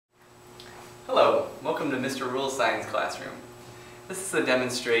Hello, welcome to Mr. Rule's Science Classroom. This is a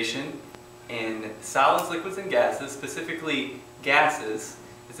demonstration in solids, liquids, and gases, specifically gases.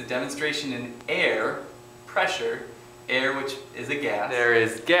 It's a demonstration in air, pressure, air which is a gas. There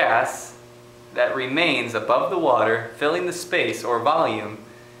is gas that remains above the water, filling the space or volume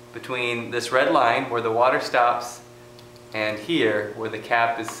between this red line where the water stops and here where the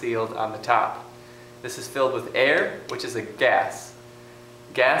cap is sealed on the top. This is filled with air, which is a gas.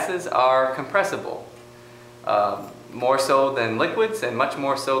 Gases are compressible, more so than liquids and much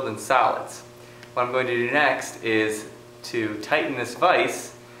more so than solids. What I'm going to do next is to tighten this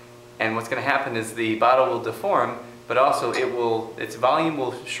vise, and what's going to happen is the bottle will deform, but also its volume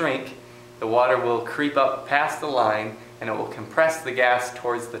will shrink, the water will creep up past the line, and it will compress the gas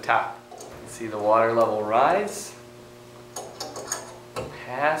towards the top. See the water level rise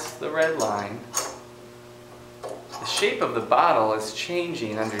past the red line. The shape of the bottle is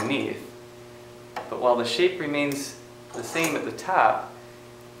changing underneath, but while the shape remains the same at the top,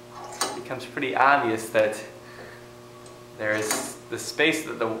 it becomes pretty obvious that there is the space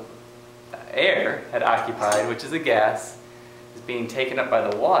that the air had occupied, which is a gas, is being taken up by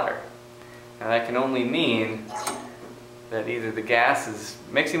the water. Now that can only mean that either the gas is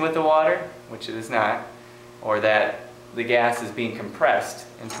mixing with the water, which it is not, or that the gas is being compressed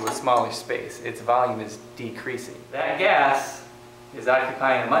into a smaller space. Its volume is decreasing. That gas is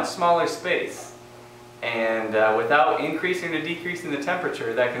occupying a much smaller space, and without increasing or decreasing the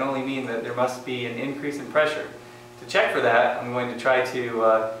temperature, that can only mean that there must be an increase in pressure. To check for that, I'm going to try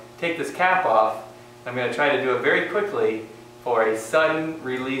to take this cap off. I'm going to try to do it very quickly for a sudden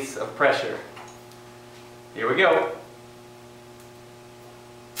release of pressure. Here we go.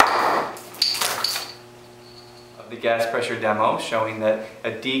 The gas pressure demo showing that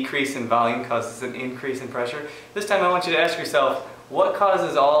a decrease in volume causes an increase in pressure. This time I want you to ask yourself, what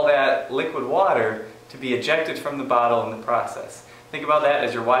causes all that liquid water to be ejected from the bottle in the process? Think about that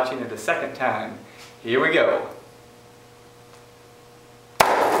as you're watching it a second time. Here we go.